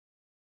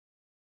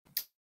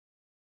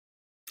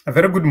A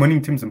very good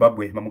morning, Team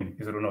Zimbabwe. Mamuni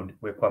is Ronald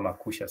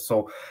Wekwamakusha.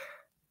 So,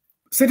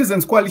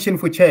 Citizens Coalition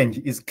for Change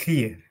is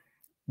clear.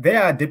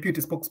 Their deputy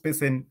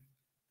spokesperson,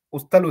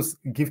 Ostalos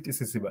Gift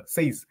Sisiba,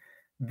 says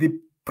the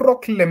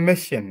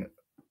proclamation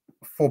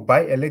for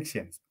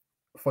by-elections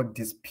for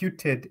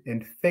disputed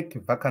and fake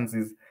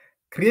vacancies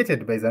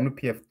created by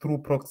ZANU-PF through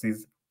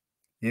proxies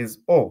is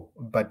all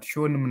but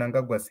shown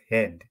Mnangagwa's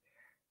hand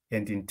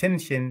and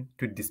intention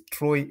to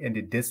destroy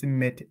and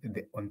decimate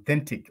the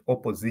authentic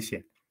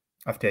opposition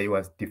after he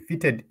was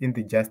defeated in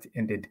the just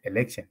ended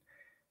election.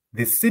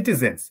 The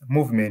citizens'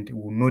 movement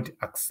will not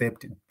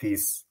accept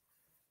this.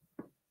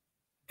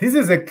 This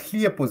is a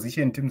clear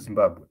position, Team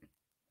Zimbabwe.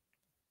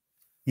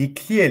 He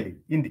clearly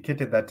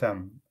indicated that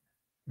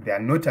they are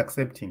not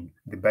accepting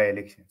the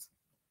by-elections.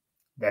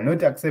 They are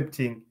not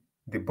accepting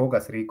the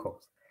bogus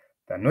recalls.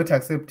 They are not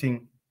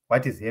accepting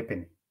what is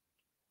happening.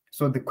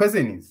 So the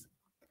question is,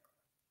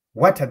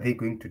 what are they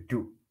going to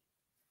do?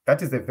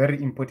 That is a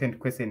very important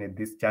question at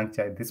this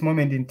juncture. At this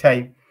moment in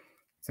time,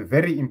 it's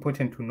very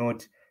important to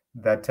note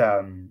that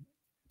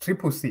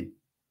Triple C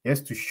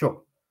has to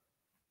show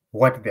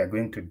what they are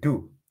going to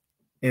do.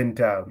 And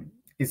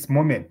this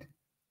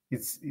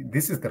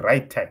is the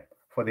right time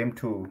for them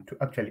to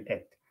actually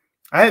act.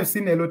 I have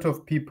seen a lot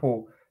of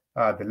people,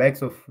 the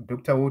likes of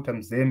Dr. Walter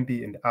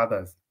Mzembe and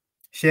others,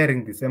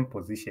 sharing the same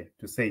position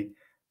to say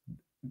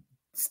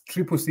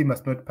Triple C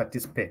must not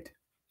participate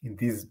in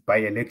these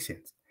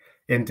by-elections.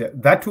 And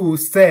that will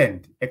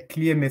send a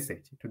clear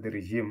message to the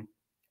regime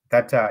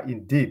that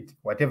indeed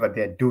whatever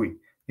they are doing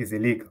is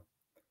illegal.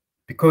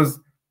 Because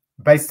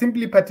by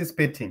simply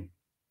participating,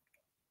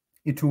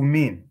 it will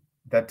mean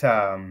that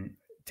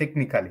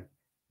technically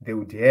they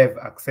would have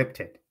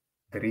accepted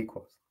the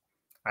recalls.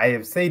 I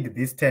have said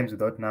these times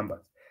without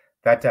numbers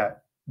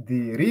that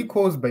the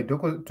recalls by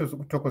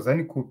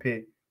Thokozani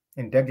Kupe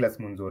and Douglas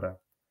Munzora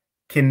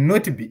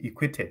cannot be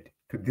equated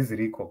to these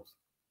recalls.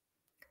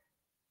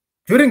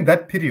 During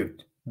that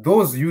period,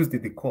 those used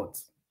the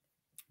courts,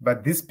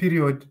 but this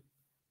period,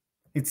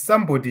 it's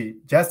somebody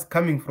just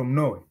coming from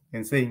nowhere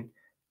and saying,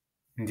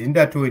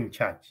 Ndindato in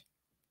charge.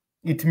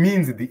 It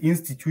means the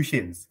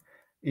institutions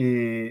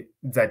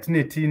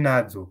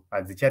zatinetinadzo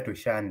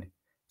hadzichatoshandi.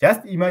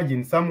 Just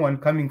imagine someone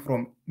coming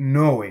from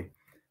nowhere,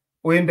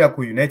 oenda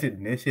ku United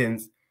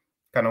Nations,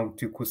 kana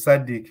kuti ku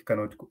SADC,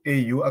 kana kuti ku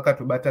AU,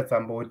 akatobata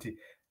tsamba kuti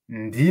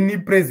ndini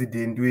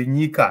president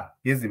wenyika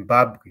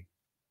yeZimbabwe.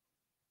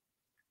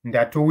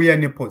 Ndatouya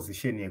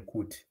neposition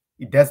yekuti.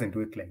 It doesn't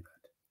work like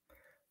that.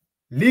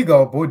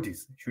 Legal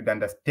bodies should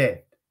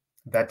understand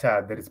that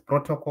there is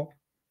protocol.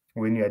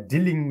 When you are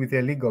dealing with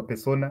a legal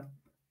persona,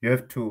 you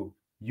have to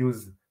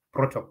use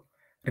protocol.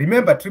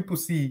 Remember, Triple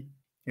C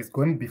has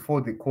gone before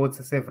the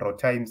courts several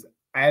times.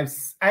 I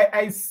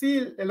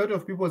see a lot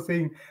of people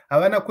saying,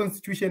 Havana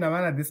Constitution,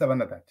 Havana this,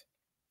 Havana that.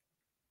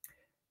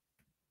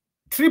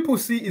 Triple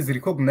C is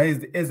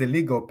recognized as a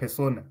legal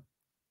persona.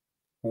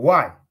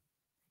 Why?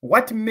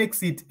 What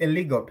makes it a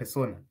legal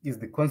persona is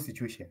the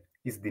Constitution,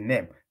 is the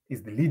name,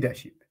 is the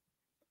leadership.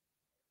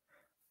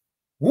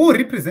 Who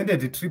represented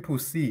the Triple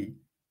C?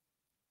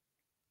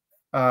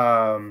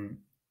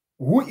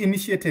 Who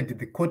initiated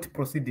the court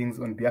proceedings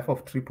on behalf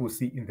of Triple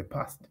C in the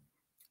past?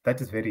 That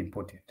is very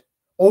important.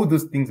 All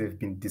those things have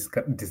been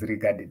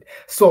disregarded.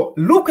 So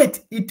look at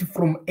it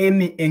from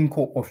any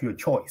angle of your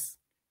choice.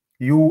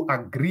 You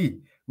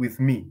agree with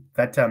me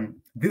that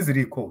these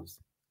recalls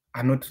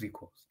are not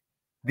recalls.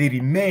 They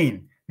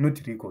remain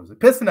not recalls.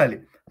 Personally,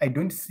 I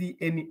don't see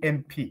any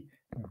MP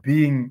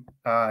being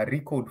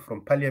recalled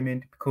from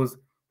parliament because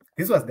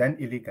this was done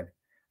illegally.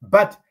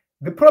 But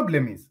the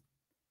problem is,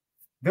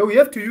 they will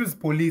have to use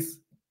police.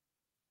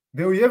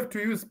 They will have to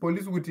use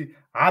police with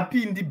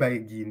hapindi by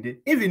ginde,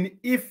 even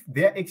if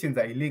their actions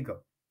are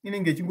illegal.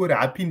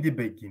 Hapindi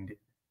by ginde.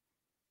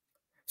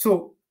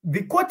 So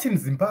the court in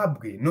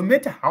Zimbabwe, no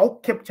matter how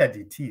captured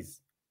it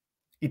is,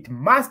 it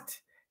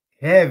must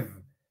have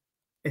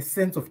a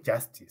sense of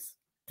justice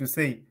to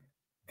say,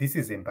 this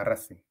is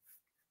embarrassing.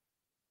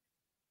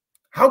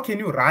 How can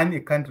you run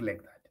a country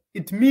like that?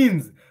 It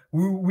means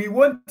we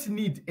won't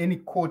need any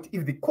court.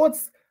 If the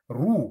courts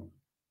rule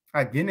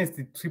against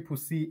the Triple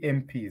C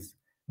MPs,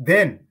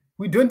 then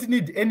we don't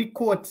need any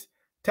court.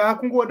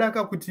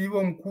 Taakungodaka kuti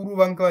ivo mukuru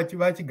vanga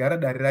vachigara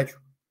dare racho.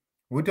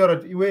 Votaura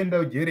kuti iwe enda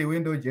ujere,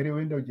 wenda ujere,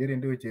 wenda ujere,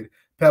 enda ujere.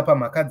 Papa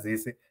mhaka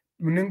dzese.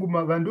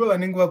 Vanhu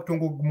vanenge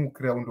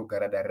vakutongomukira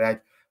kundogara dare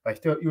racho.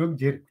 Vachitaura iwe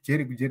kujere,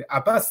 kujere, kujere.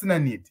 Hapasina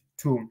need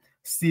to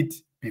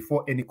sit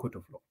before any court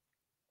of law.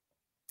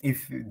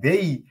 If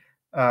they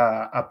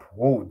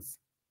upholds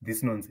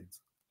this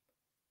nonsense.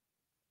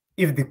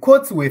 If the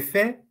courts were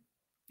fair,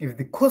 if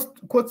the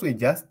courts were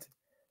just,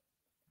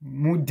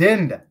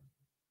 Mudenda,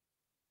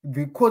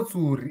 the courts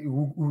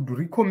would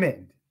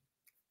recommend,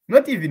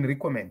 not even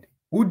recommend,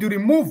 would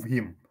remove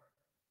him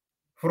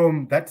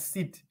from that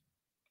seat.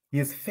 He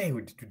has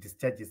failed to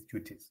discharge his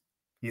duties.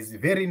 He is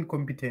very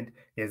incompetent.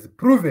 He has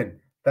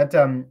proven that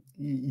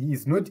he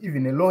is not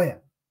even a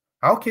lawyer.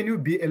 How can you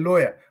be a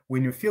lawyer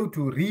when you fail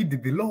to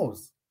read the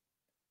laws?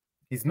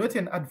 He's not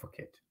an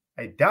advocate.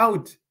 I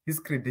doubt his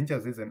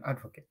credentials as an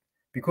advocate,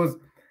 because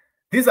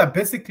these are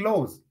basic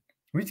laws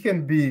which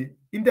can be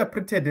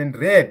interpreted and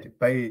read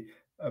by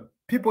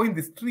people in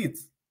the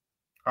streets.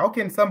 How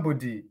can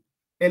somebody,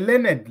 a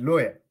learned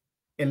lawyer,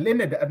 a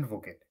learned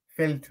advocate,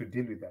 fail to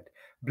deal with that?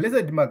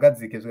 Blessed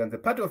Magadzike, the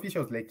party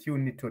officials like you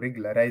need to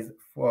regularize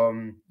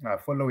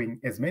following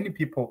as many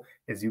people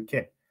as you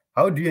can.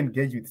 How do you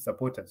engage with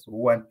supporters who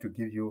want to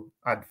give you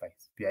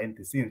advice behind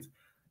the scenes?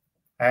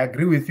 I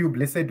agree with you,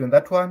 Blessed, on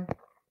that one.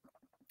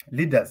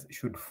 Leaders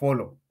should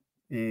follow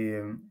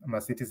my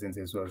citizens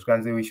as well.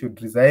 We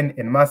should resign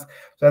en masse.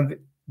 So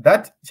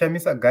that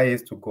Chamisa guy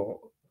has to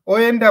go.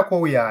 Oenda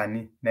ko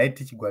yani na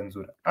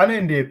tichigwanzura.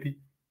 Anoendepi.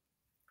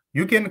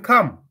 You can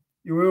come.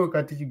 Iwewe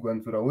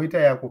katichigwanzura oita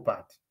yako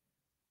part.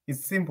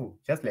 It's simple,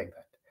 just like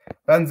that.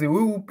 And we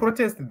will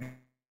protest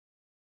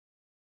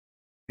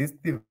this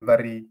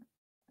thievery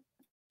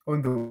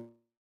on the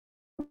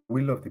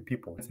will of the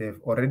people. They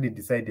have already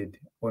decided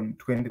on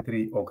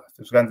 23 August.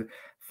 So you can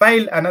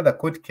file another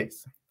court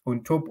case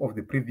on top of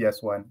the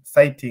previous one,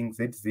 citing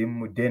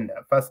Zim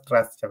Mudenda, First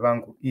Trust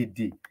Chavangu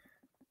ED.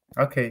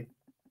 Okay.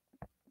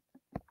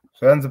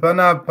 So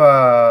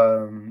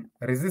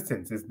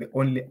resistance is the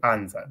only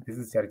answer. This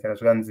is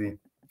Charikara.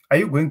 Are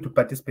you going to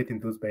participate in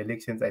those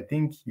by-elections? I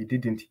think you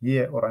didn't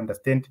hear or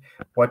understand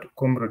what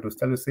Comrade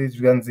Ostalo says.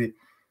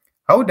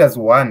 How does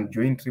one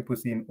join Triple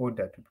C in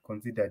order to be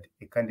considered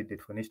a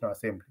candidate for National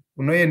Assembly?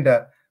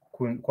 Unoenda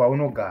kwa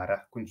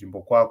unogara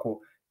kunjimbo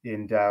kwako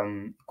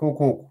and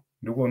koko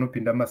ndiko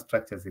unopinda ma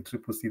structures the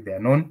Triple C. They are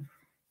known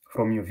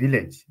from your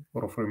village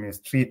or from your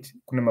street.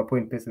 Kuna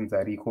mapoint persons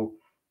ariko,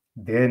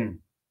 then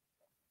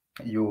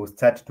you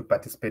start to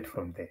participate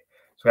from there.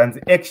 So and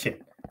the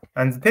action.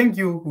 And thank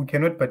you, we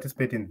cannot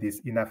participate in this.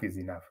 Enough is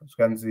enough.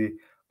 So and the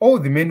all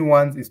the main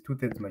ones is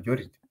 2/3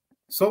 majority.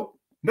 So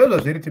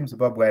those are Team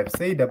Zimbabwe. I've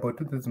said about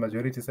 2/3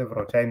 majority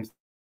several times,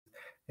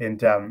 and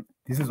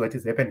this is what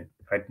is happening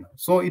right now.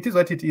 So it is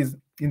what it is.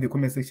 In the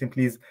comment section,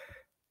 please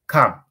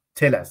come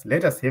tell us.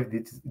 Let us have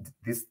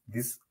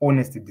this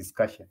honest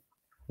discussion.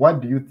 What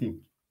do you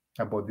think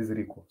about these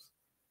recalls?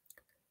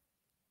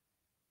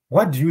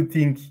 What do you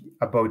think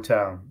about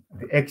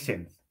the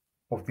actions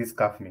of this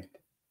government,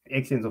 the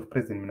actions of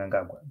President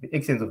Mnangagwa, the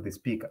actions of the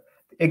Speaker,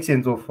 the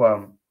actions of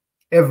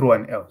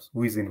everyone else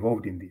who is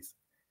involved in this?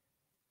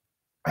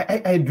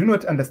 I do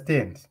not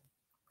understand,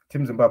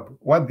 Team Zimbabwe,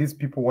 what these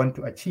people want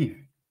to achieve.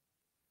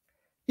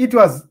 It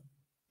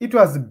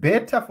was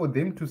better for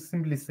them to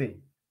simply say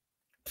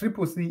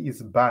Triple C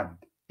is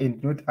banned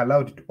and not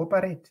allowed to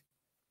operate.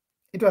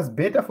 It was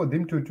better for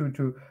them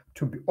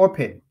to be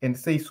open and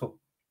say so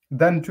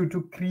than to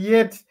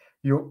create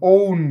your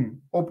own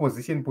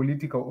opposition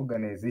political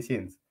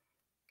organizations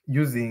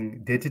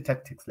using dirty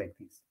tactics like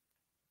this.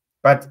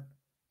 But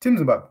Team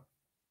Zimbabwe,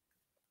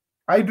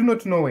 I do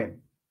not know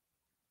when.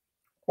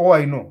 All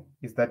I know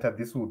is that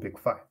this will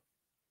backfire,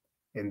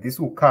 and this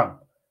will come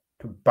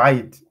to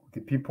bite the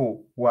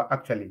people who are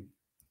actually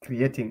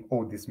creating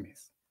all this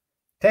mess.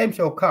 Time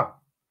shall come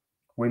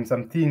when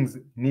some things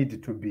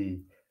need to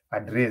be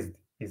addressed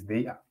as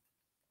they are.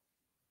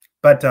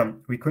 But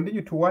we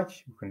continue to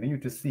watch, we continue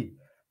to see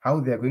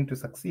how they are going to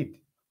succeed.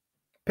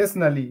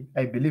 Personally,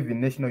 I believe in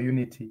national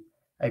unity.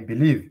 I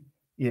believe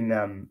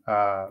in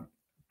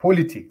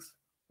politics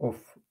of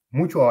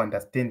mutual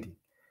understanding,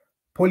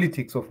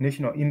 politics of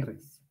national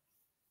interests,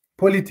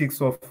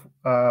 politics of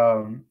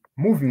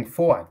moving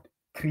forward,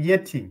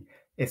 creating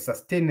a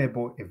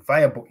sustainable, a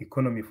viable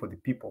economy for the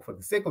people, for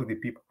the sake of the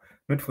people,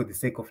 not for the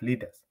sake of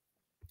leaders.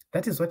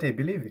 That is what I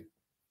believe in.